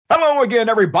Hello again,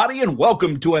 everybody, and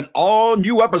welcome to an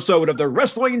all-new episode of the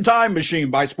Wrestling Time Machine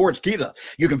by Sportskeeda.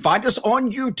 You can find us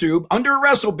on YouTube under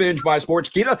Wrestle Binge by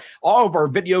Sportskeeda. All of our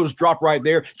videos drop right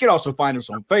there. You can also find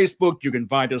us on Facebook. You can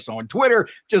find us on Twitter,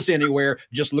 just anywhere.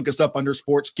 Just look us up under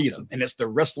Sportskeeda, and it's the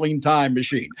Wrestling Time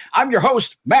Machine. I'm your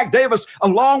host, Mac Davis,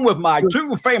 along with my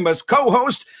two famous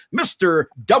co-hosts, Mr.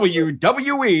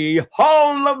 WWE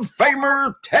Hall of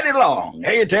Famer Teddy Long.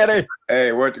 Hey, Teddy.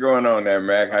 Hey, what's going on there,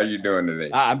 Mac? How you doing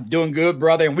today? I'm doing good,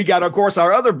 brother. And we got, of course,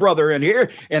 our other brother in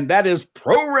here, and that is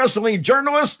pro wrestling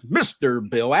journalist, Mr.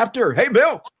 Bill Apter. Hey,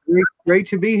 Bill. Great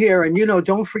to be here. And,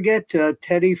 don't forget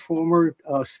Teddy, former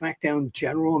SmackDown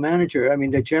general manager. I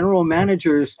mean, the general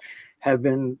managers have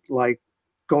been,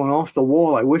 going off the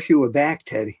wall. I wish you were back,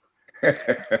 Teddy.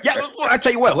 Yeah, well, I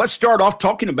tell you what, let's start off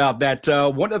talking about that.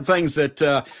 One of the things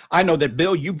that I know that,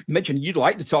 Bill, you mentioned you'd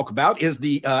like to talk about is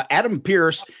the Adam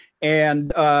Pearce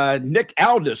and Nick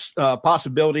Aldis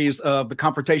possibilities of the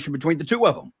confrontation between the two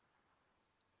of them.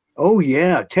 Oh,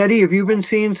 yeah. Teddy, have you been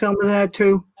seeing some of that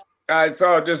too? I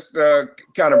saw just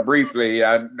kind of briefly.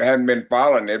 I hadn't been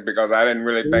following it because I didn't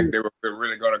really think they were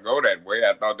really going to go that way.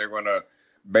 I thought they were going to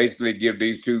basically give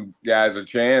these two guys a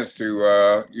chance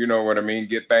to, you know what I mean,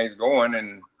 get things going.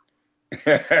 And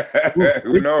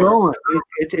who knows?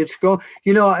 It's going.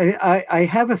 I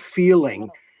have a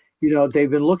feeling. They've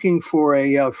been looking for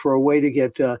a way to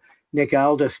get Nick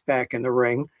Aldis back in the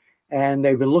ring, and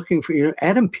they've been looking for.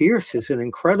 Adam Pearce is an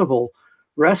incredible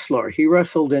wrestler. He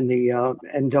wrestled in the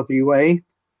NWA.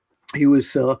 He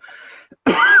was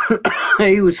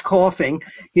he was coughing,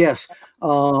 yes,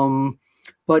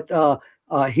 but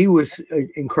he was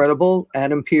incredible.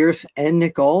 Adam Pearce and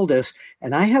Nick Aldis,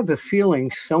 and I have a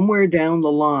feeling somewhere down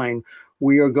the line,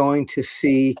 we are going to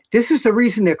see. This is the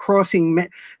reason they're crossing.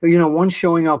 One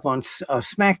showing up on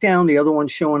SmackDown, the other one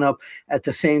showing up at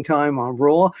the same time on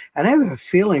Raw. And I have a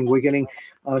feeling we're getting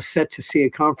set to see a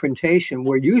confrontation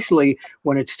where usually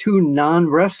when it's two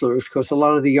non-wrestlers, because a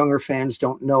lot of the younger fans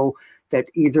don't know that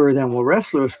either of them were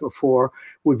wrestlers before,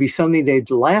 would be something they'd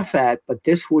laugh at. But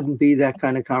this wouldn't be that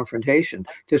kind of confrontation.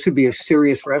 This would be a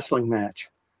serious wrestling match.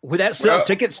 Would that sell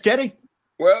tickets, Teddy?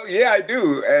 Well, yeah, I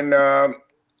do, and.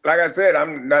 Like I said,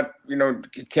 I'm not,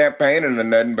 campaigning or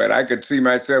nothing, but I could see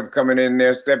myself coming in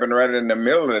there, stepping right in the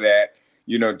middle of that,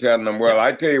 telling them, well,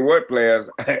 I tell you what, players,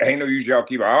 ain't no use y'all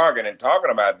keep arguing and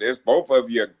talking about this. Both of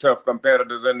you are tough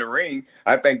competitors in the ring.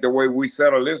 I think the way we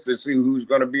settle this to see who's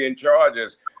going to be in charge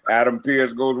is Adam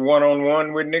Pearce goes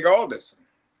one-on-one with Nick Aldis.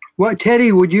 Well,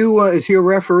 Teddy, would you, is your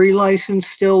referee license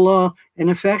still in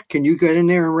effect? Can you get in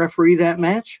there and referee that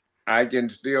match? I can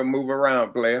still move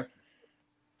around, player.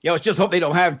 Yeah, let's just hope they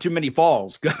don't have too many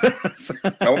falls.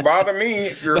 Don't bother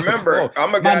me. Remember,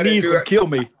 I'm a guy my knees would kill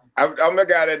me. I'm a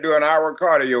guy that do an hour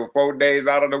cardio 4 days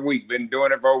out of the week. Been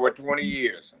doing it for over 20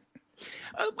 years.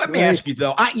 Let me ask you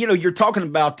though. You're talking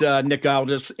about Nick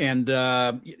Aldis, and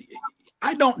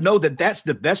I don't know that that's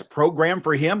the best program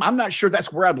for him. I'm not sure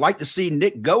that's where I'd like to see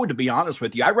Nick go. To be honest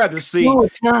with you, I'd rather see. No,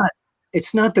 it's not.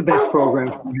 It's not the best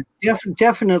program for him.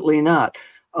 Definitely not.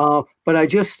 But I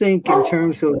just think in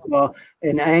terms of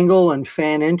an angle and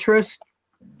fan interest,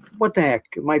 what the heck?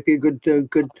 It might be a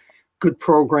good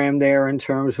program there in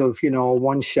terms of, a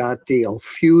one-shot deal.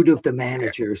 Feud of the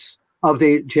managers, of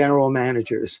the general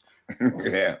managers.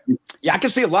 Yeah, I can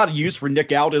see a lot of use for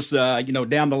Nick Aldis,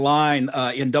 down the line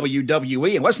in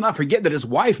WWE. And let's not forget that his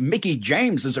wife, Mickie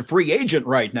James, is a free agent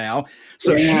right now.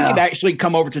 So she could actually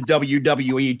come over to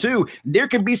WWE too. There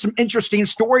could be some interesting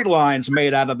storylines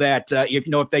made out of that if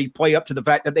they play up to the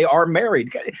fact that they are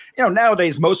married.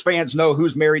 Nowadays, most fans know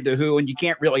who's married to who, and you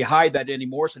can't really hide that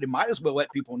anymore. So they might as well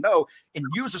let people know and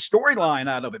use a storyline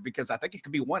out of it, because I think it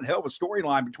could be one hell of a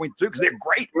storyline between the two, because they're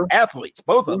great athletes,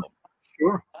 both of them.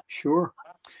 Sure.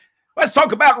 Let's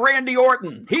talk about Randy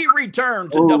Orton. He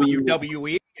returned to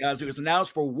WWE as it was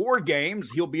announced for War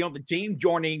Games. He'll be on the team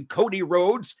joining Cody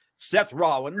Rhodes, Seth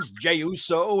Rollins, Jey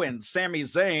Uso, and Sami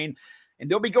Zayn. And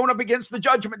they'll be going up against the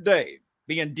Judgment Day,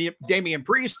 being Damian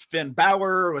Priest, Finn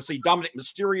Balor, Dominic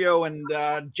Mysterio, and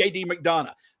JD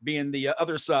McDonough being the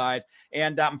other side.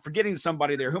 And I'm forgetting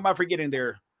somebody there. Who am I forgetting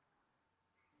there?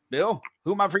 Bill?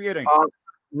 Who am I forgetting?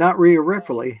 Not Rhea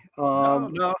Ripley.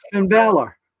 No. Finn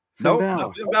Balor.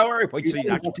 No, Finn Balor. Wait, see,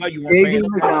 I can tell you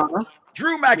one.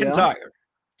 Drew McIntyre.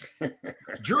 Yeah.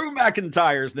 Drew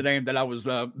McIntyre is the name that I was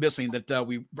missing that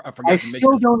I forgot to mention. I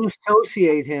still don't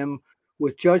associate him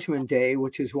with Judgment Day,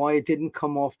 which is why it didn't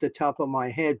come off the top of my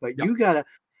head. But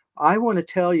I want to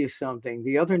tell you something.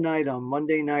 The other night on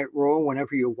Monday Night Raw,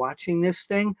 whenever you're watching this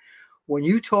thing, when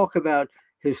you talk about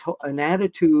an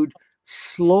attitude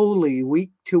slowly,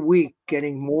 week to week,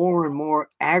 getting more and more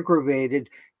aggravated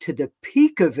to the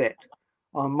peak of it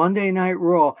on Monday Night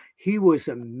Raw. He was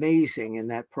amazing in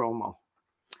that promo.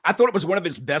 I thought it was one of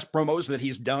his best promos that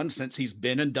he's done since he's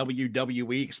been in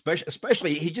WWE,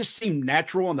 especially he just seemed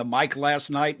natural on the mic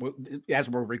last night as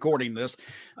we're recording this.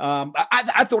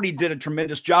 I thought he did a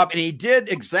tremendous job, and he did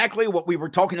exactly what we were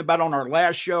talking about on our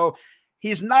last show.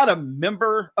 He's not a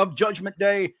member of Judgment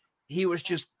Day. He was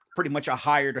just pretty much a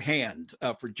hired hand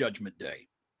for Judgment Day.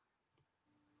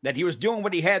 That he was doing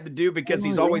what he had to do because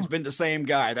he's always been the same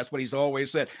guy. That's what he's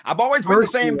always said. I've always been the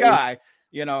same guy,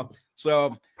 you know.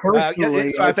 So, so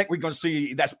I think we're going to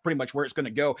see that's pretty much where it's going to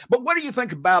go. But what do you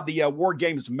think about the War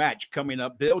Games match coming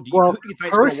up, Bill? Who do you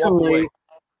think is going to walk away?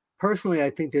 Personally, I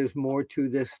think there's more to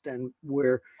this than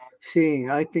we're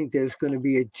seeing. I think there's going to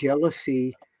be a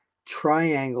jealousy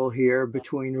triangle here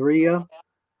between Rhea,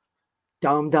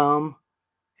 Dom,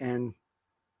 and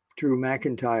Drew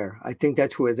McIntyre. I think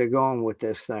that's where they're going with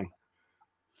this thing.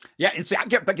 Yeah, and see, I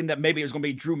kept thinking that maybe it was going to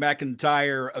be Drew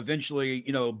McIntyre eventually,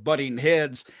 butting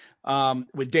heads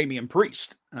with Damian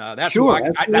Priest. That's who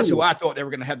I thought they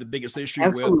were going to have the biggest issue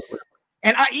with.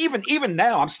 And I even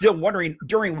now, I'm still wondering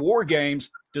during War Games,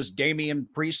 does Damian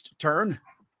Priest turn?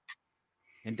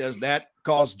 And does that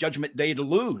cause Judgment Day to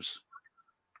lose?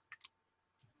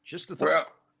 Just the thought.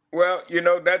 Well,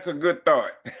 that's a good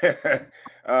thought.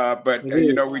 But,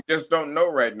 we just don't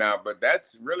know right now. But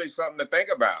that's really something to think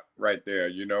about right there.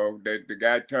 The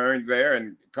guy turns there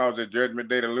and causes Judgment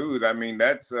Day to lose. I mean,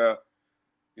 that's something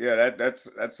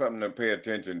to pay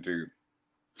attention to.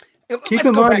 Keep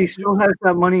in mind, he still has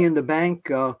that Money in the Bank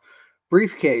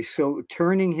briefcase. So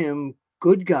turning him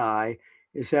good guy,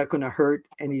 is that going to hurt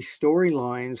any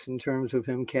storylines in terms of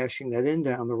him cashing that in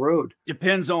down the road?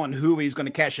 Depends on who he's going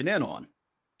to cash it in on.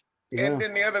 Yeah. And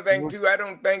then the other thing too, I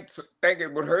don't think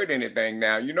it would hurt anything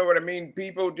now. You know what I mean?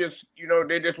 People just,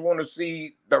 they just want to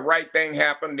see the right thing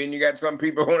happen. Then you got some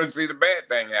people who want to see the bad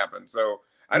thing happen. So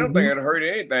I don't think it'll hurt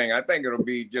anything. I think it'll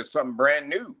be just something brand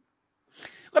new.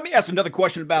 Let me ask another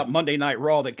question about Monday Night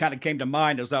Raw that kind of came to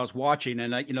mind as I was watching.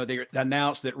 And, they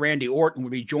announced that Randy Orton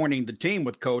would be joining the team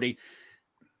with Cody.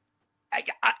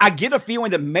 I get a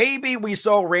feeling that maybe we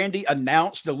saw Randy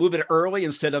announced a little bit early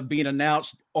instead of being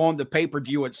announced on the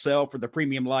pay-per-view itself for the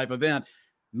premium live event,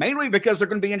 mainly because they're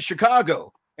going to be in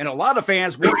Chicago. And a lot of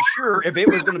fans weren't sure if it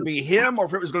was going to be him or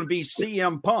if it was going to be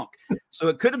CM Punk. So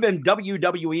it could have been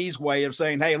WWE's way of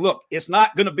saying, hey, look, it's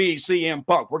not going to be CM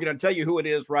Punk. We're going to tell you who it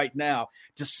is right now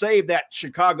to save that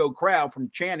Chicago crowd from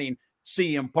chanting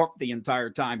CM Punk the entire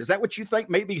time. Is that what you think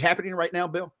may be happening right now,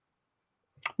 Bill?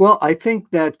 Well, I think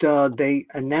that they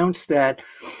announced that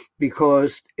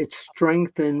because it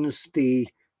strengthens the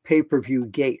pay-per-view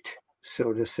gate,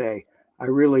 so to say. I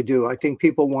really do. I think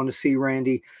people want to see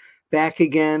Randy back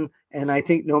again. And I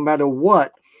think no matter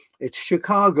what, it's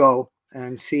Chicago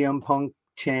and CM Punk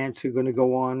chants are going to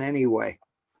go on anyway.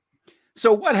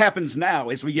 So what happens now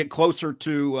as we get closer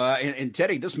to, and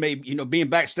Teddy, this may, being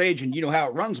backstage and how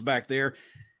it runs back there,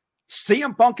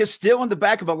 CM Punk is still in the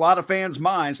back of a lot of fans'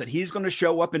 minds that he's going to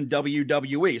show up in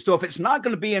WWE. So if it's not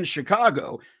going to be in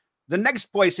Chicago, the next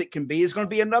place it can be is going to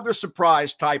be another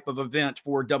surprise type of event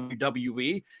for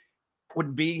WWE.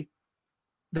 Would be,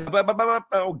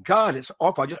 oh God, it's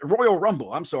awful. Royal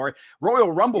Rumble. I'm sorry.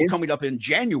 Royal Rumble coming up in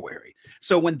January.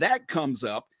 So when that comes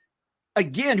up,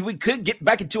 again, we could get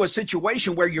back into a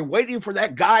situation where you're waiting for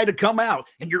that guy to come out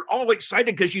and you're all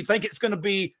excited because you think it's going to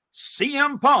be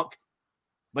CM Punk.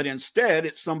 But instead,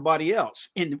 it's somebody else.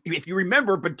 And if you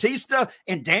remember, Batista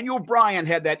and Daniel Bryan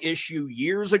had that issue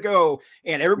years ago,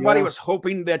 and everybody was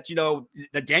hoping that,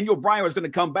 that Daniel Bryan was going to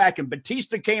come back, and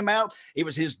Batista came out. It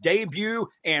was his debut,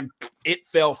 and it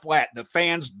fell flat. The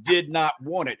fans did not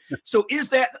want it. So is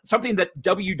that something that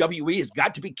WWE has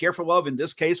got to be careful of in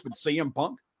this case with CM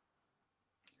Punk?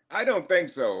 I don't think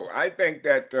so. I think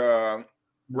that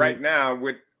right now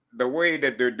with the way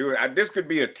that they're doing, this could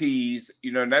be a tease,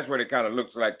 and that's what it kind of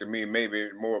looks like to me, maybe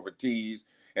more of a tease.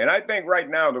 And I think right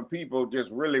now the people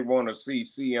just really want to see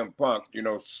CM Punk,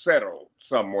 settle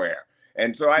somewhere.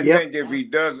 And so I think if he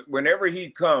does, whenever he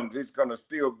comes, it's going to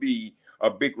still be a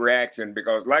big reaction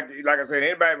because like I said,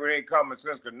 anybody with any common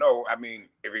sense could know, I mean,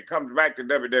 if he comes back to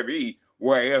WWE,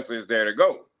 where else is there to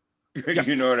go?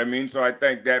 You know what I mean? So I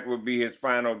think that would be his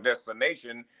final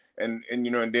destination. And and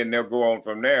then they'll go on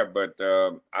from there. But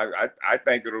I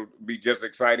think it'll be just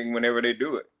exciting whenever they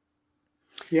do it.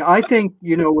 Yeah, I think,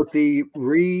 with the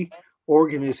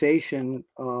reorganization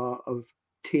of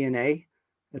TNA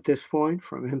at this point,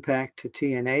 from Impact to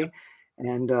TNA,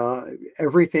 and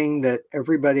everything that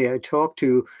everybody I talked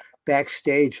to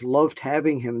backstage loved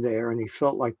having him there, and he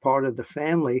felt like part of the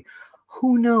family.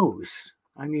 Who knows?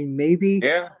 I mean, maybe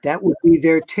Yeah. that would be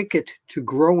their ticket to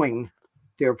growing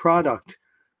their product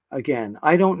again.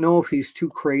 I don't know if he's too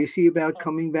crazy about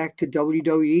coming back to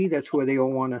WWE. That's where they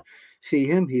all want to see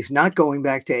him. He's not going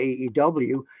back to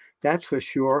AEW. That's for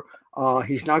sure.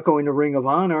 He's not going to Ring of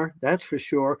Honor. That's for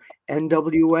sure.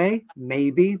 NWA,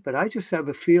 maybe. But I just have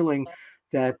a feeling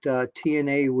that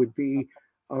TNA would be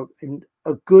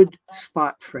a good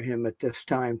spot for him at this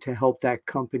time to help that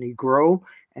company grow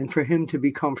and for him to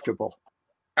be comfortable.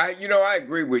 I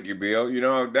agree with you, Bill.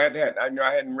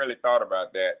 I hadn't really thought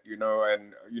about that,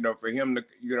 and for him to,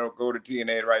 go to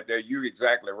TNA right there, you're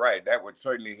exactly right. That would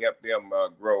certainly help them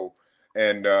grow.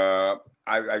 And I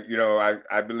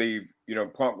believe,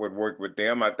 Punk would work with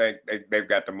them. I think they've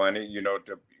got the money,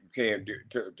 to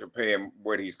pay him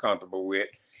what he's comfortable with.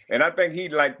 And I think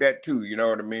he'd like that too, you know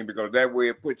what I mean? Because that way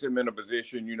it puts him in a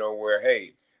position, where,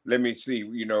 hey, let me see,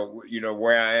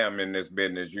 where I am in this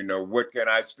business, what can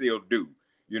I still do?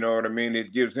 You know what I mean?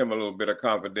 It gives him a little bit of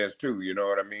confidence too. You know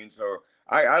what I mean? So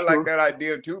I like that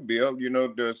idea too, Bill.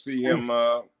 To see him,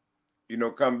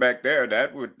 come back there,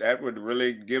 that would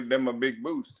really give them a big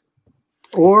boost.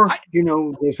 Or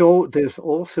there's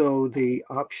also the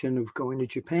option of going to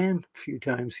Japan a few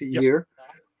times a year,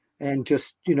 and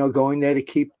just going there to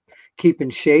keep in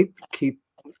shape, keep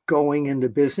going in the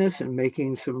business, and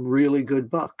making some really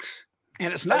good bucks.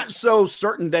 And it's not so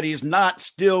certain that he's not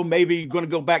still maybe going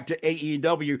to go back to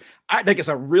AEW. I think it's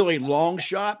a really long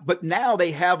shot, but now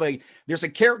there's a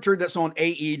character that's on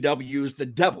AEW is the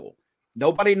Devil.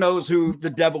 Nobody knows who the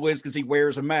Devil is because he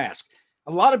wears a mask.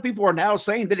 A lot of people are now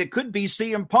saying that it could be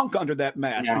CM Punk under that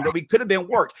mask and that we could have been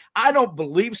worked. I don't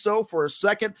believe so for a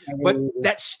second, but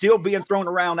that's still being thrown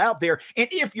around out there. And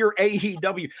if you're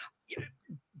AEW,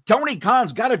 Tony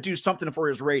Khan's got to do something for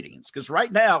his ratings because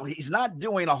right now he's not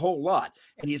doing a whole lot,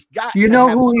 and he's got. You know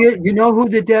who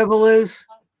the Devil is?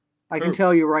 I can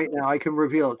tell you right now. I can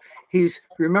reveal it.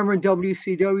 Remember in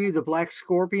WCW, the Black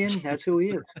Scorpion? That's who he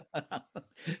is.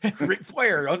 Ric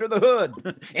Flair under the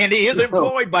hood, and he is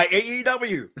employed by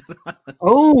AEW.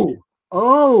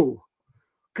 Oh,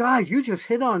 God! You just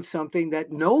hit on something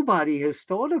that nobody has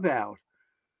thought about.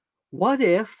 What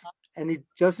if? And it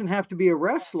doesn't have to be a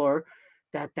wrestler.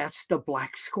 That's the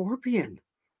Black Scorpion.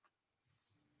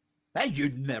 Hey,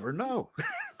 you'd never know.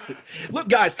 Look,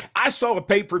 guys, I saw a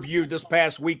pay-per-view this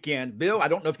past weekend. Bill, I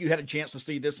don't know if you had a chance to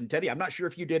see this, and Teddy, I'm not sure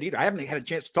if you did either. I haven't had a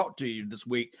chance to talk to you this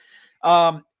week.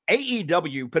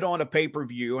 AEW put on a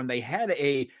pay-per-view, and they had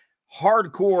a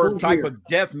hardcore type of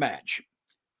death match.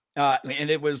 And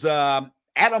it was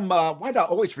Adam, why do I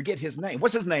always forget his name?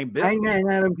 What's his name, Bill? Hangman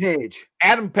Adam Page.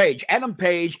 Adam Page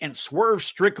and Swerve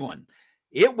Strickland.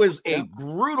 It was a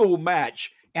brutal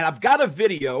match, and I've got a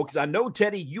video because I know,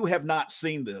 Teddy, you have not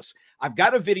seen this. I've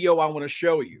got a video I want to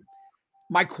show you.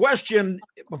 My question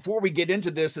before we get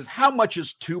into this is how much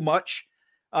is too much?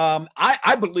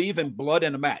 I believe in blood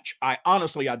in a match. I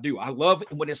do. I love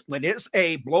when it's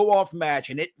a blow-off match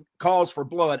and it calls for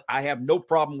blood. I have no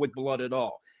problem with blood at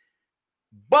all.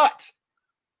 But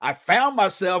I found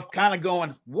myself kind of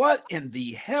going, what in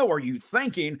the hell are you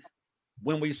thinking?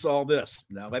 When we saw this.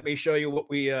 Now, let me show you what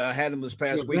we had in this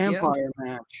past weekend. Vampire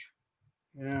match.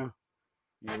 Yeah.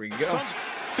 Here we go. Son's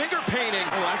finger painting.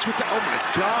 Oh, that's what oh my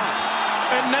God.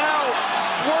 And now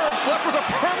Swerve left with a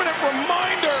permanent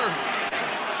reminder.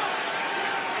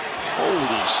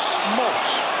 Holy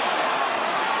smokes.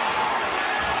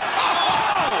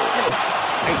 Oh!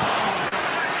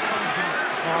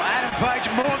 Well, Adam Page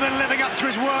more than living up to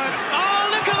his word. Oh,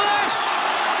 look at this.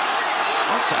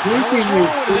 What the hell is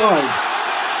wrong with him?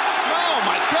 Oh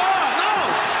my God, no!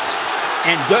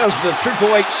 And does the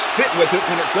Triple H spit with it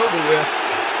when it's over with?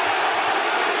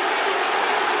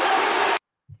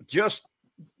 Just,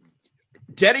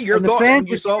 Teddy, your thoughts when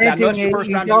you saw that? That's the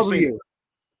first time you've seen it.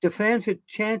 The fans are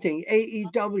chanting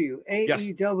AEW,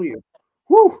 AEW. Yes.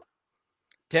 Woo!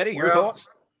 Teddy, your thoughts?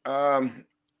 I'm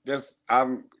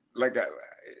like a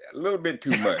little bit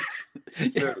too much.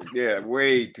 Yeah,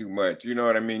 way too much. You know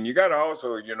what I mean? You got to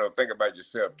also, think about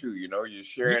yourself too. You're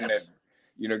sharing that,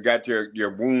 got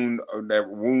your wound, that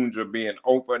wounds are being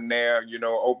open there,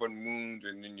 open wounds,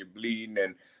 and then you're bleeding.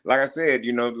 And like I said,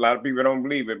 a lot of people don't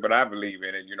believe it, but I believe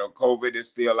in it. COVID is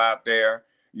still out there,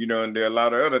 and there are a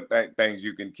lot of other things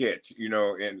you can catch,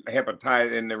 and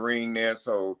hepatitis in the ring there.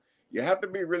 So you have to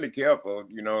be really careful.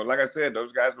 Like I said,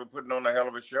 those guys were putting on a hell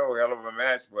of a show, hell of a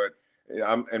match, but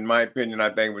in my opinion, I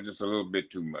think it was just a little bit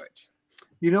too much.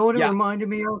 You know what it reminded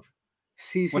me of?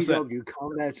 CCW,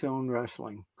 Combat Zone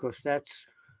Wrestling, because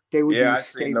they would use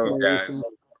staples and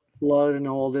blood and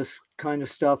all this kind of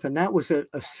stuff, and that was a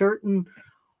certain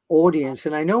audience.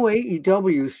 And I know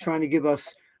AEW is trying to give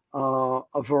us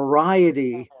a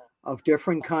variety of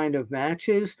different kind of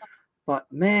matches. But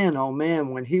man, oh man,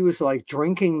 when he was like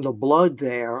drinking the blood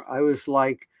there, I was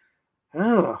like,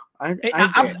 oh, I'm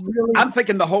really.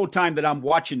 thinking the whole time that I'm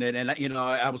watching it, and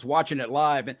I was watching it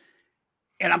live, and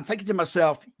I'm thinking to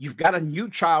myself, you've got a new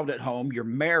child at home, you're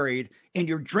married, and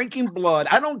you're drinking blood.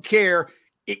 I don't care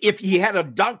if he had a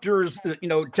doctor's,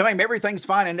 tell him everything's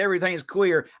fine and everything's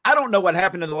clear. I don't know what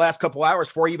happened in the last couple hours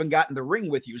before he even got in the ring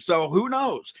with you. So who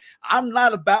knows? I'm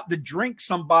not about to drink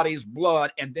somebody's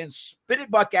blood and then spit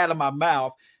it back out of my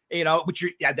mouth. But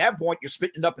at that point, you're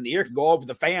spitting it up in the air, can go over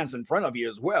the fans in front of you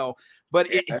as well.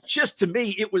 But it just, to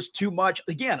me, it was too much.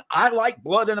 Again, I like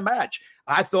blood in a match.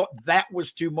 I thought that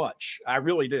was too much. I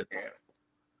really did.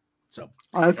 So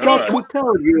I've got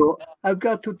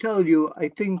to tell you, I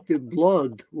think the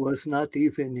blood was not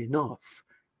even enough,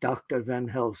 Dr. Van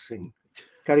Helsing.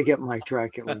 Got to get my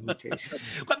Dracula imitation.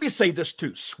 Let me say this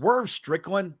too. Swerve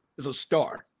Strickland is a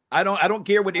star. I don't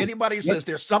care what anybody says.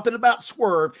 There's something about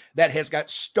Swerve that has got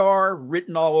star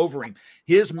written all over him.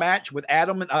 His match with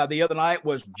Adam the other night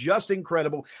was just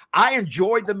incredible. I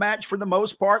enjoyed the match for the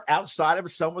most part, outside of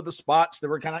some of the spots that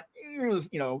were kind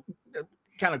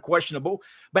of questionable.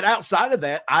 But outside of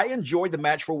that, I enjoyed the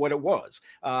match for what it was.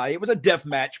 It was a death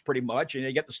match pretty much, and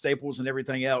you get the staples and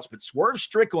everything else. But Swerve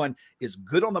Strickland is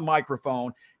good on the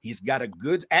microphone. He's got a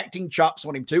good acting chops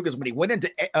on him too, because when he went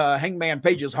into Hangman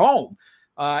Page's home,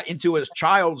 into his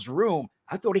child's room,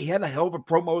 I thought he had a hell of a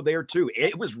promo there too.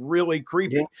 It was really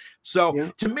creepy. Yeah.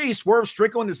 So to me, Swerve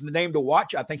Strickland is the name to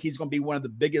watch. I think he's going to be one of the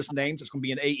biggest names. It's going to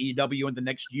be in AEW in the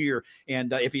next year.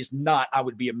 And if he's not, I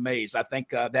would be amazed. I think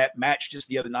that match just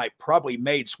the other night probably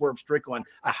made Swerve Strickland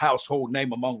a household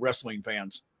name among wrestling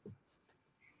fans.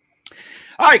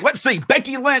 All right, let's see.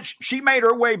 Becky Lynch, she made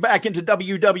her way back into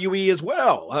WWE as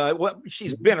well.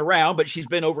 She's been around, but she's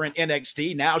been over in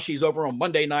NXT. Now she's over on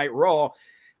Monday Night Raw.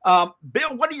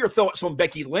 Bill, what are your thoughts on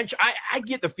Becky Lynch? I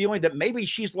get the feeling that maybe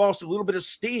she's lost a little bit of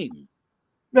steam.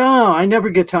 No, I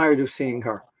never get tired of seeing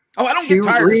her. Oh, I don't get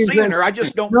tired of seeing her. I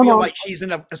just don't feel like she's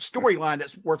in a storyline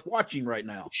that's worth watching right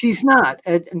now. She's not.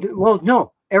 Well,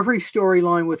 no, every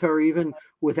storyline with her, even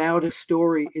without a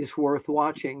story, is worth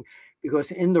watching.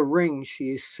 Because in the ring, she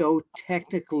is so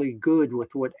technically good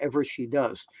with whatever she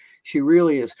does. She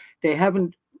really is. They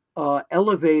haven't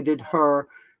elevated her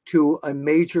to a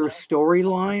major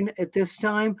storyline at this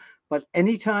time. But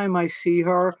anytime I see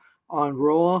her on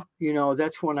Raw,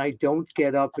 that's when I don't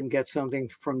get up and get something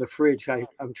from the fridge.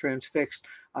 I'm transfixed.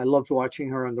 I loved watching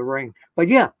her in the ring. But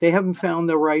yeah, they haven't found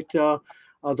the right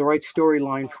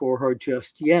storyline for her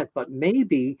just yet. But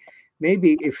maybe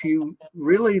if you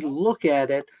really look at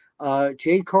it,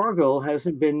 Jade Cargill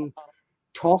hasn't been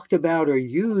talked about or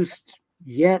used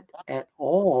yet at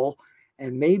all,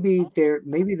 and maybe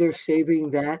they're saving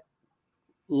that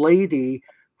lady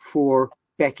for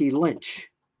Becky Lynch.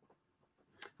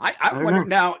 I wonder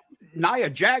now.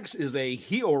 Nia Jax is a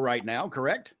heel right now,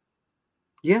 correct?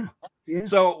 Yeah.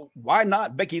 So why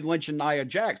not Becky Lynch and Nia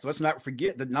Jax? Let's not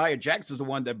forget that Nia Jax is the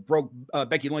one that broke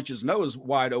Becky Lynch's nose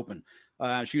wide open.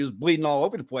 She was bleeding all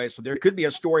over the place. So there could be a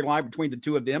storyline between the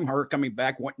two of them, her coming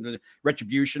back, wanting the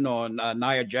retribution on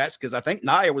Nia Jax, because I think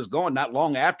Nia was gone not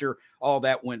long after all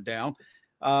that went down.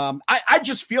 I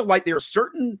just feel like there are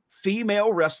certain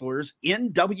female wrestlers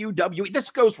in WWE. This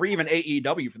goes for even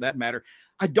AEW for that matter.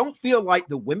 I don't feel like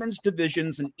the women's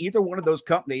divisions in either one of those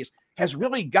companies has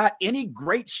really got any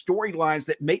great storylines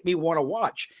that make me want to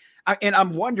watch. And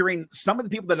I'm wondering, some of the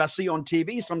people that I see on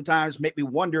TV sometimes make me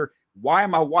wonder, why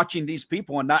am I watching these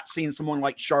people and not seeing someone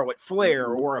like Charlotte Flair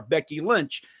or a Becky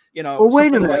Lynch? Well,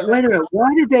 wait a minute.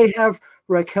 Why did they have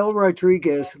Raquel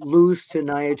Rodriguez lose to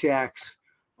Nia Jax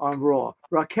on Raw?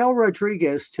 Raquel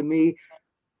Rodriguez, to me,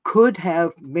 could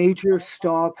have major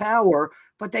star power,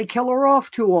 but they kill her off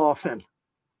too often.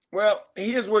 Well,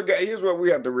 here's what we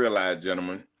have to realize,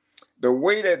 gentlemen. The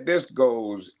way that this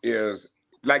goes is,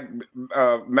 like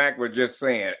Mac was just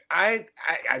saying, I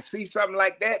see something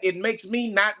like that, it makes me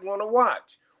not want to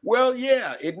watch. Well,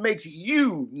 yeah, it makes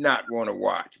you not want to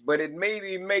watch, but it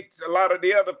maybe makes a lot of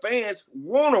the other fans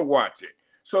want to watch it.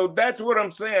 So that's what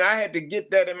I'm saying. I had to get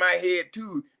that in my head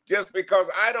too. Just because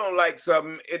I don't like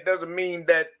something, it doesn't mean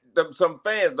that some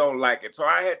fans don't like it. So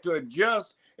I had to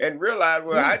adjust and realize,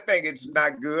 well, I think it's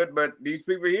not good, but these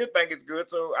people here think it's good,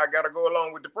 so I got to go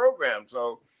along with the program.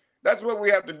 So that's what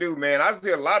we have to do, man. I see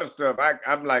a lot of stuff. I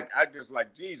just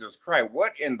like, Jesus Christ,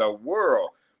 what in the world?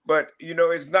 But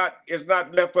it's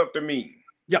not left up to me.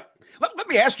 Yep. Let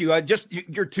me ask you, just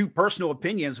your two personal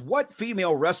opinions. What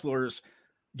female wrestlers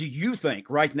do you think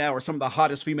right now are some of the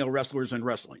hottest female wrestlers in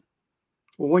wrestling?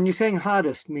 Well, when you're saying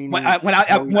hottest, meaning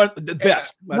the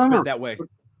best. Let's put it that way.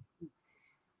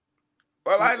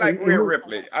 Well, I like Rhea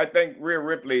Ripley. I think Rhea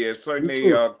Ripley is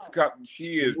certainly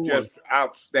she is just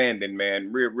outstanding,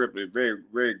 man. Rhea Ripley, very,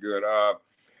 very good.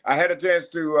 I had a chance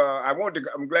to. I'm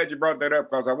glad you brought that up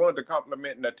because I wanted to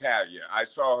compliment Natalia. I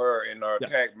saw her in a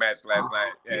tag match last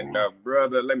night, and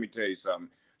brother, let me tell you something.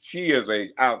 She is a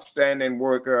outstanding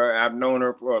worker. I've known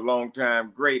her for a long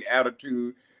time. Great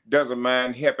attitude. Doesn't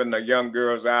mind helping the young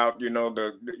girls out.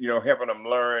 Helping them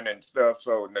learn and stuff.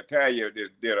 So Natalia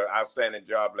just did an outstanding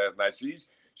job last night.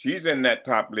 She's in that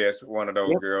top list. One of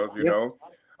those girls. You know.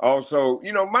 Also,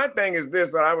 my thing is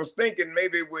this, and I was thinking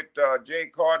maybe with Jay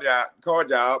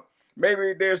Cargill,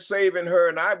 maybe they're saving her,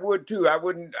 and I would too.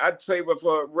 I'd save her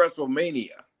for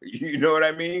WrestleMania. You know what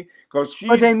I mean? Because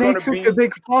she's they make such a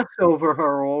big fuss over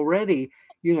her already,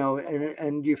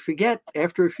 and you forget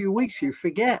after a few weeks, you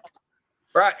forget.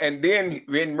 Right, and then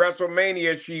in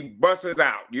WrestleMania, she busts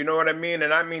out. You know what I mean?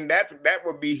 And I mean that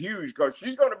would be huge because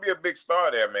she's going to be a big star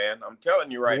there, man. I'm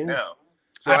telling you right now.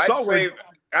 So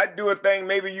I'd do a thing.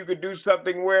 Maybe you could do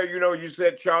something where, you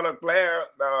said Charlotte Flair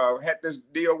had this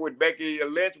deal with Becky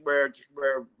Lynch where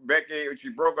Becky, she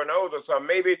broke her nose or something.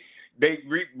 Maybe they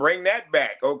bring that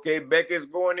back. Okay, Becky's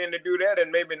going in to do that,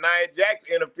 and maybe Nia Jax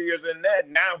interferes in that.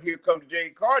 Now here comes Jay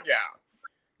Cargill.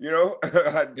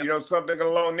 Something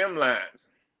along them lines.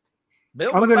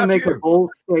 Bill, I'm going to make a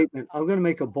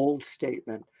bold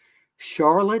statement.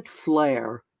 Charlotte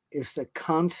Flair is the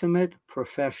consummate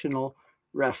professional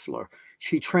wrestler.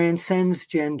 She transcends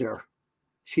gender.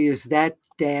 She is that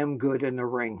damn good in the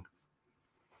ring.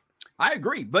 I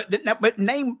agree, but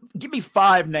give me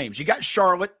 5 names. You got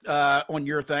Charlotte on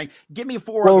your thing. Give me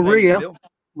 4 other names, Bill.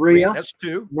 Rhea, that's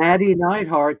 2. Natty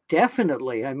Neidhart,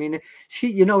 definitely. I mean, she.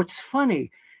 It's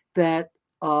funny that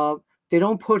they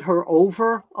don't put her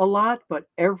over a lot, but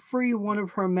every one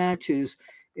of her matches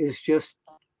is just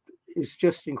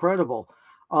incredible.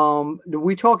 Are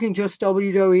we talking just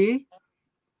WWE?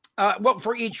 Well,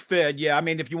 for each Fed, yeah. I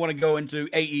mean, if you want to go into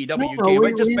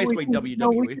AEW, just basically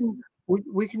WWE.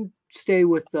 We can stay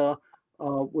with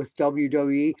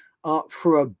WWE.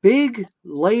 For a big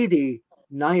lady,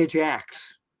 Nia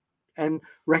Jax and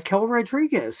Raquel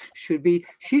Rodriguez should be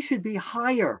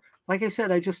higher. Like I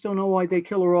said, I just don't know why they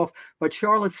kill her off. But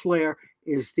Charlotte Flair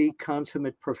is the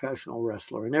consummate professional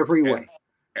wrestler in every way.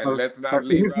 And let's not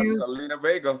leave out Selena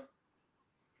Vega.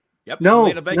 Yep.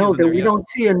 We don't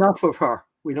see enough of her.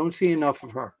 We don't see enough of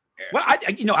her. Well,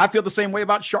 I feel the same way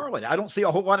about Charlotte. I don't see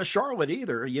a whole lot of Charlotte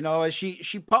either.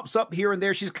 She pops up here and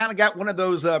there. She's kind of got one of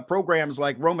those programs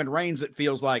like Roman Reigns. It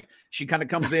feels like she kind of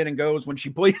comes in and goes when she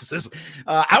pleases.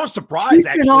 I was surprised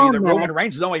actually that Roman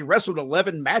Reigns has only wrestled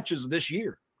 11 matches this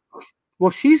year.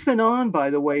 Well, she's been on, by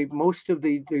the way, most of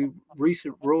the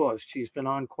recent Raws. She's been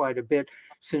on quite a bit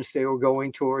since they were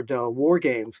going toward War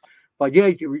Games. But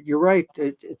yeah, you're right.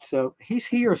 It's he's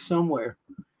here somewhere.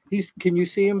 Can you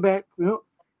see him back? No,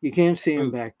 you can't see him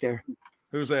back there.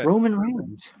 Who's that? Roman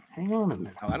Reigns. Hang on a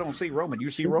minute. Oh, I don't see Roman. You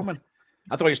see Roman?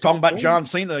 I thought he was talking about John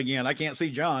Cena again. I can't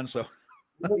see John, so.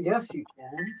 Well, yes, you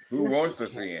can. Who wants to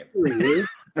see him?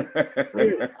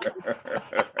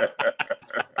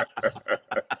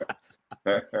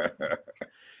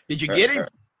 Did you get him?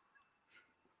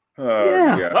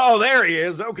 Yeah. Oh, there he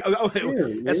is. Okay.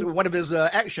 That's one of his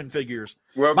action figures.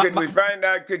 Well, could we find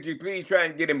out? Could you please try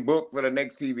and get him booked for the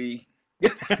next TV? You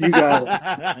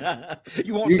got it.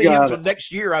 You won't see him until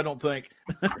next year, I don't think.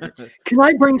 Can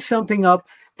I bring something up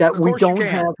that we don't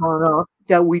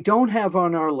have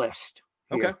on our list?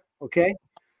 Here, okay.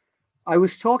 I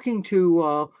was talking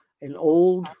to an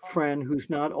old friend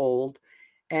who's not old,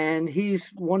 and he's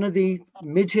one of the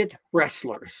midget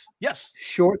wrestlers. Yes.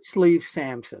 Short Sleeve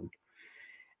Samson.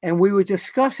 And we were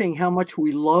discussing how much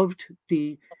we loved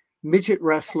the midget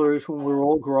wrestlers when we were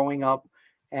all growing up,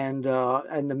 and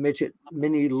the midget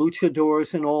mini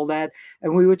luchadors and all that.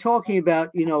 And we were talking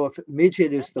about, if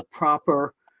midget is the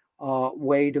proper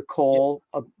way to call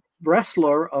a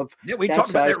wrestler of we talked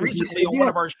about that recently on one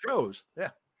of our shows.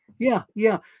 Yeah.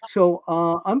 So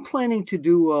I'm planning to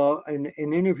do an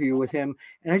interview with him,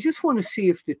 and I just want to see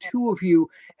if the two of you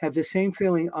have the same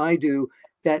feeling I do,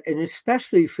 that, and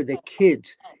especially for the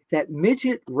kids, that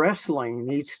midget wrestling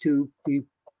needs to be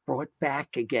brought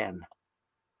back again.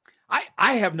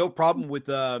 I have no problem with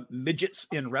midgets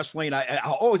in wrestling. I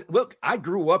always I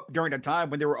grew up during a time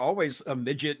when there were always a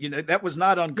midget. That was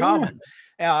not uncommon.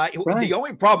 Right. The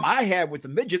only problem I had with the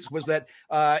midgets was that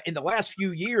in the last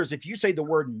few years, if you say the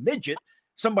word midget,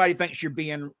 somebody thinks you're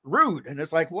being rude, and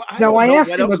it's like, well, I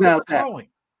asked him about that.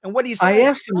 And what he said, I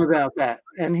asked him about that,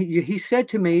 and he said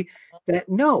to me that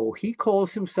no, he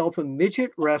calls himself a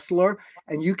midget wrestler,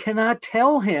 and you cannot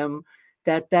tell him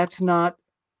that that's not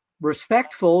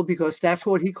respectful because that's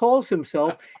what he calls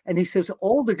himself. And he says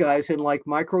all the guys in like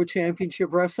micro championship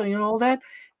wrestling and all that,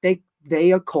 they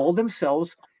call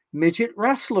themselves midget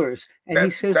wrestlers. And he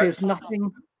says there's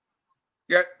nothing.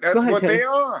 Yeah, that's Go ahead, what Teddy. they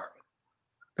are.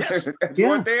 Yes. That's Yeah.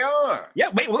 what they are. Yeah,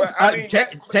 wait, well, But, I mean,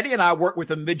 Teddy and I work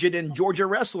with a midget in Georgia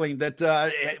wrestling that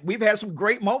we've had some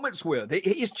great moments with.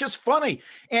 He's just funny,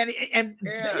 and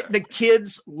Yeah. the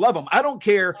kids love him. I don't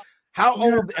care how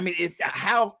old. I mean,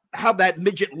 how that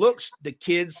midget looks. The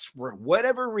kids, for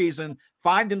whatever reason,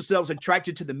 find themselves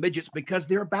attracted to the midgets because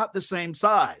they're about the same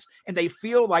size, and they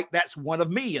feel like that's one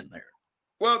of me in there.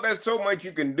 Well, there's so much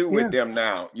you can do with them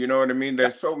now. You know what I mean?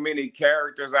 There's so many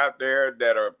characters out there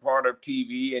that are part of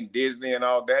TV and Disney and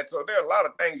all that. So there are a lot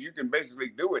of things you can basically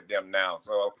do with them now.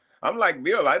 So I'm like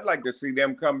Bill. I'd like to see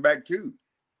them come back too.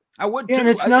 I would Yeah, too.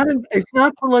 and it's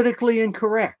not politically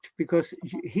incorrect because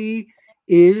he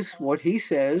is what he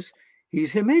says.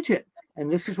 He's a midget,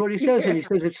 and this is what he says, and he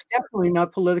says it's definitely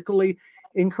not politically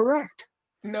incorrect.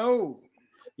 No.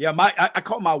 Yeah, I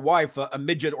call my wife a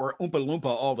midget or Oompa Loompa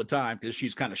all the time because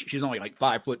she's only like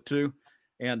 5'2",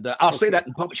 and I'll say that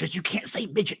in public. She says, "You can't say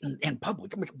midget in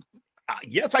public." I'm like,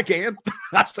 "Yes, I can.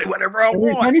 I say whatever I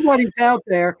want." If anybody's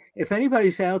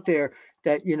out there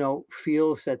that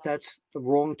feels that that's the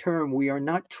wrong term, we are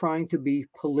not trying to be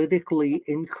politically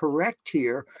incorrect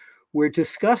here. We're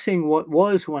discussing what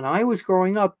was when I was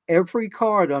growing up. Every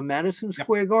card on Madison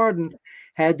Square Garden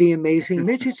had the amazing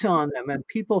midgets on them, and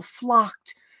people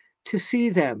flocked to see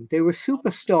them. They were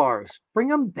superstars. Bring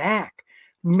them back.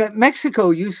 Mexico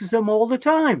uses them all the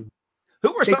time.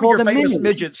 Who were some of your famous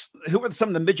midgets? Who were some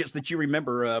of the midgets that you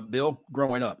remember, Bill,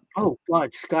 growing up? Oh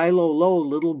God, Skylo Low,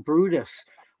 Little Brutus,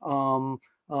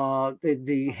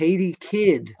 the Haiti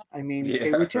Kid. I mean,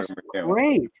 they were just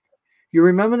great. You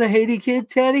remember the Haiti Kid,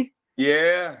 Teddy?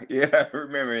 Yeah, I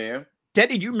remember him.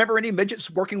 Teddy, do you remember any midgets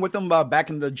working with them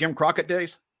back in the Jim Crockett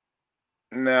days?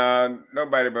 No,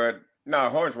 nobody but. No,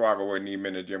 Hornswoggle wasn't even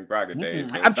in the Jim Crockett days.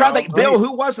 I'm trying to think. Bill,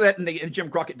 who was that in the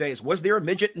Jim Crockett days? Was there a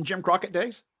midget in Jim Crockett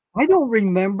days? I don't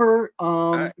remember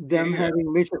them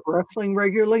having midget wrestling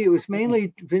regularly. It was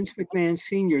mainly Vince McMahon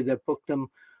Sr. that booked them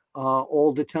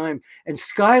all the time. And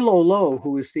Skylo Low,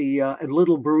 who is the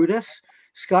Little Brutus,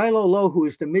 Skylo Low, who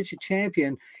is the midget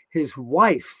champion, his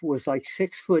wife was like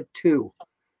 6'2".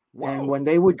 Wow. And when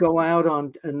they would go out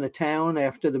in the town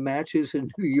after the matches in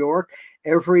New York,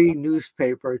 every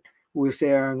newspaper was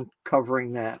there and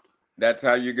covering that. That's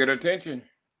how you get attention.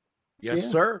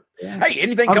 Yes, sir. Yeah. Hey,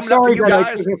 anything I'm coming up for you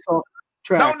guys?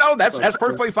 No, that's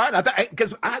perfectly fine.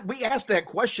 Because we asked that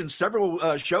question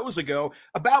several shows ago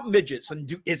about midgets,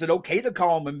 and is it okay to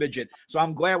call them a midget? So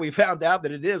I'm glad we found out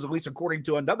that it is, at least according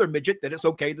to another midget, that it's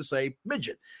okay to say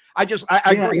midget. I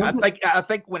agree. I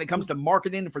think when it comes to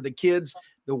marketing for the kids,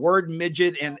 the word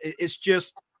midget, and it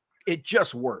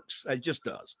just works. It just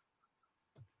does.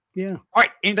 Yeah. All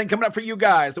right. Anything coming up for you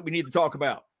guys that we need to talk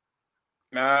about?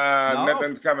 No.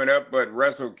 Nothing's coming up but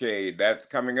WrestleCade. That's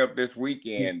coming up this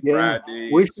weekend. Yeah.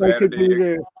 Friday, Wish Saturday. I could be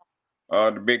there.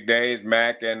 The big days,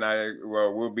 Mac and I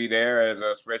will be there as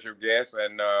a special guest,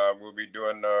 and we'll be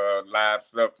doing live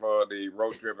stuff for the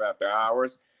road trip after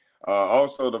hours.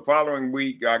 Also, the following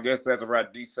week, I guess that's around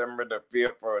December the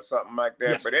 5th or something like that.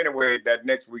 Yes. But anyway, that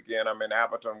next weekend, I'm in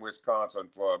Appleton, Wisconsin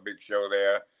for a big show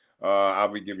there. I'll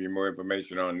be giving you more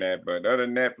information on that. But other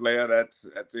than that, player, that's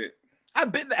it.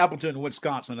 I've been to Appleton,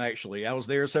 Wisconsin, actually. I was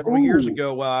there several years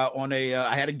ago on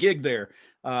I had a gig there.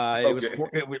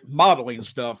 It was modeling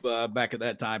stuff back at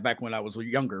that time, back when I was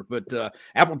younger. But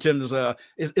Appleton is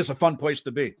a fun place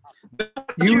to be.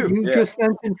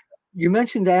 You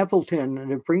mentioned Appleton,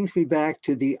 and it brings me back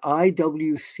to the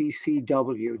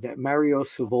IWCCW that Mario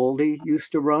Savoldi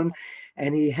used to run.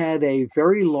 And he had a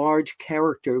very large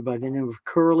character by the name of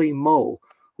Curly Moe,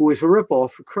 who was a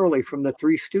ripoff of Curly from the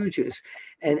Three Stooges.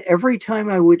 And every time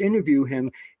I would interview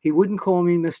him, he wouldn't call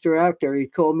me Mr. Apter.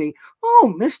 He'd call me,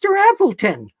 "Oh, Mr.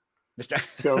 Appleton."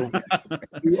 So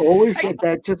he always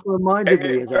that just reminded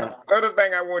me of that. Other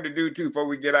thing I wanted to do too before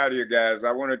we get out of here, guys,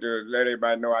 I wanted to let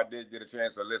everybody know I did get a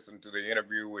chance to listen to the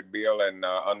interview with Bill and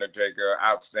Undertaker.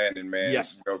 Outstanding, man.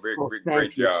 Yes. Great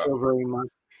thank you job. so very much.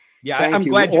 Yeah, I'm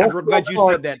glad you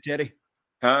said that, Teddy.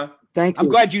 Huh? Thank you. I'm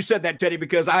glad you said that, Teddy,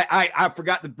 because I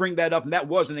forgot to bring that up, and that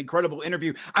was an incredible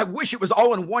interview. I wish it was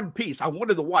all in one piece. I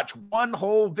wanted to watch one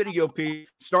whole video piece,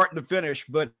 start to finish,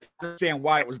 but I understand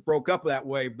why it was broke up that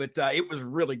way. But it was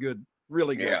really good,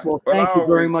 really good. Yeah. Well, thank you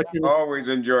very much. I always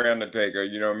enjoy Undertaker.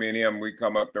 You know, me and him, we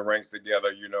come up the ranks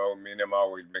together. You know, me and him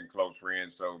always been close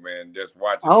friends. So, man, just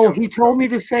watching. Oh, he told me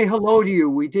to say hello to you.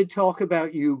 We did talk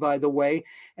about you, by the way,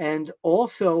 and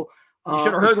also you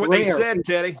should have heard what they said,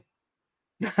 Teddy.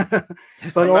 But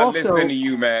I'm not also, listening to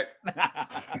you, Matt.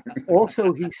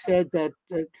 also he said that,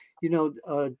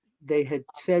 they had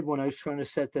said when I was trying to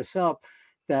set this up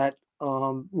that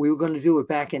we were going to do it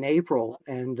back in April,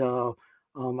 and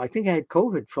I think I had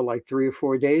COVID for like 3 or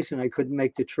 4 days, and I couldn't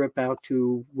make the trip out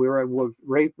to where I was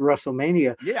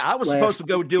WrestleMania. Yeah, I was supposed to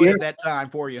go do it at that time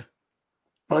for you.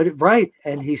 But right,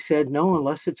 and he said no,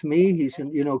 unless it's me. He's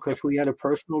because we had a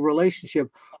personal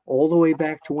relationship all the way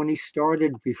back to when he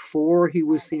started before he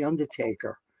was the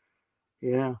Undertaker.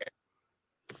 Yeah.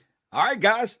 All right,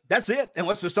 guys, that's it.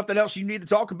 Unless there's something else you need to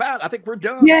talk about, I think we're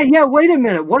done. Yeah. Wait a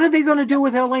minute. What are they going to do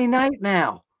with LA Knight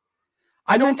now?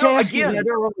 I don't know.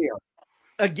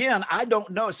 Again, I don't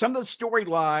know. Some of the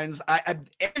storylines,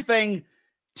 everything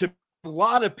to a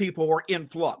lot of people are in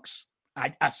flux.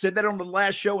 I said that on the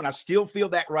last show, and I still feel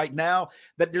that right now,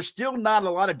 that there's still not a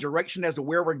lot of direction as to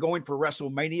where we're going for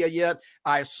WrestleMania yet.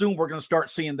 I assume we're going to start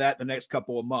seeing that the next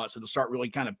couple of months. It'll start really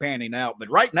kind of panning out.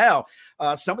 But right now,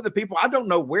 some of the people, I don't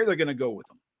know where they're going to go with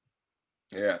them.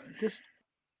 Yeah.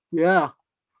 Yeah.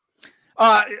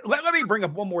 Let me bring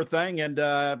up one more thing, and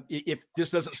if this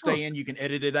doesn't stay in, you can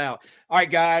edit it out. All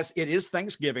right, guys, it is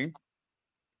Thanksgiving,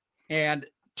 and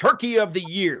Turkey of the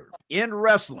Year in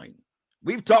wrestling.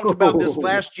 We've talked about this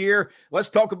last year. Let's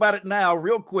talk about it now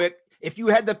real quick. If you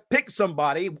had to pick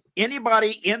somebody,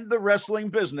 anybody in the wrestling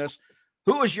business,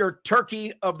 who is your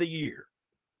Turkey of the Year?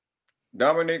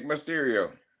 Dominic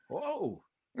Mysterio. Whoa.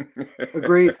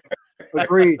 Agreed.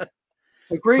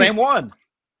 Same one.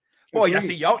 Boy, I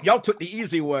see y'all took the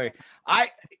easy way. I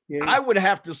would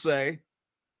have to say,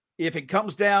 if it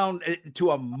comes down to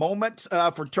a moment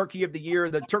for Turkey of the Year,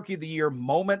 the Turkey of the Year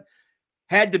moment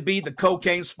had to be the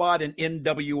cocaine spot in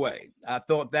NWA. I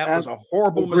thought that was a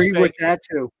horrible mistake. Agree with that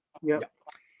too. Yep.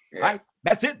 Yeah. All right.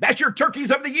 That's it. That's your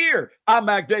Turkeys of the Year. I'm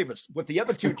Mac Davis with the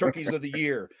other 2 Turkeys of the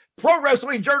Year. Pro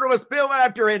wrestling journalist Bill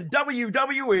Apter and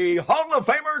WWE Hall of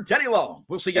Famer Teddy Long.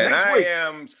 We'll see you next week. I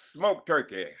am Smoked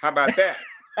Turkey. How about that?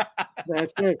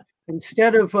 That's it.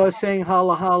 Instead of saying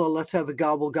holla holla, let's have a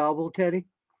gobble gobble, Teddy.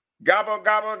 Gobble,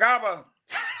 gobble, gobble.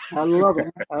 I love it.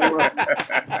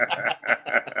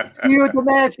 See you at the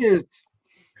matches.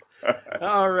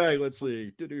 All right, let's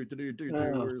see.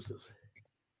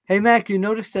 Hey, Mac, you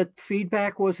noticed that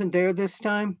feedback wasn't there this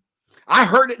time? I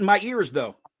heard it in my ears,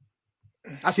 though.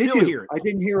 I still hear it. I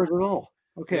didn't hear it at all.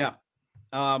 Okay. Yeah.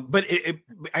 But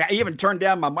I even turned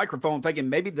down my microphone thinking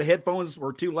maybe the headphones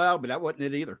were too loud, but that wasn't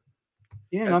it either.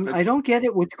 Yeah, I don't get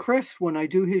it with Chris when I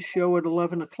do his show at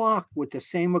 11 o'clock with the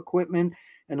same equipment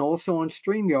and also on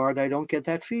StreamYard. I don't get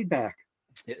that feedback.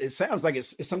 It sounds like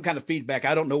it's some kind of feedback.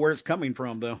 I don't know where it's coming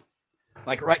from, though.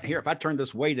 Like right here, if I turn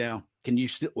this way down, can you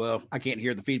still? Well, I can't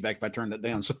hear the feedback if I turn that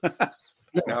down. So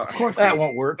no, of course that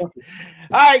won't work. All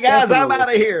right, guys, definitely. I'm out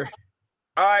of here.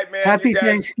 All right, man. Happy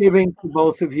Thanksgiving to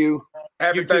both of you.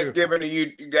 Happy Thanksgiving to you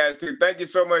guys too. Thank you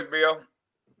so much, Bill.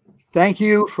 Thank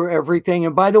you for everything.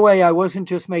 And by the way, I wasn't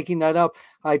just making that up.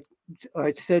 I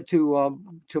said to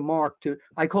Mark,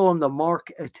 I call him the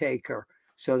Mark Taker.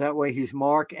 So that way he's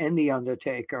Mark and the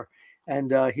Undertaker.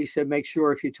 And he said, make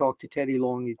sure if you talk to Teddy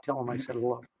Long, you tell him I said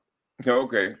hello.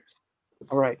 Okay.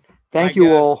 All right. Thank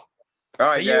you all. All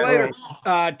right. See you later.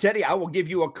 Teddy, I will give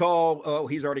you a call. Oh,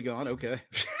 he's already gone. Okay.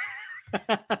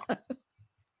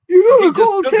 You're going to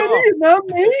call Teddy, not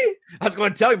me? I was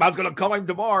going to tell him I was going to call him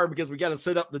tomorrow because we got to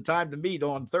set up the time to meet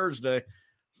on Thursday.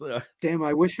 So, damn,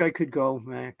 I wish I could go,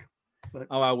 Mac. But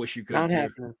I wish you could. Not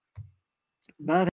happening. Not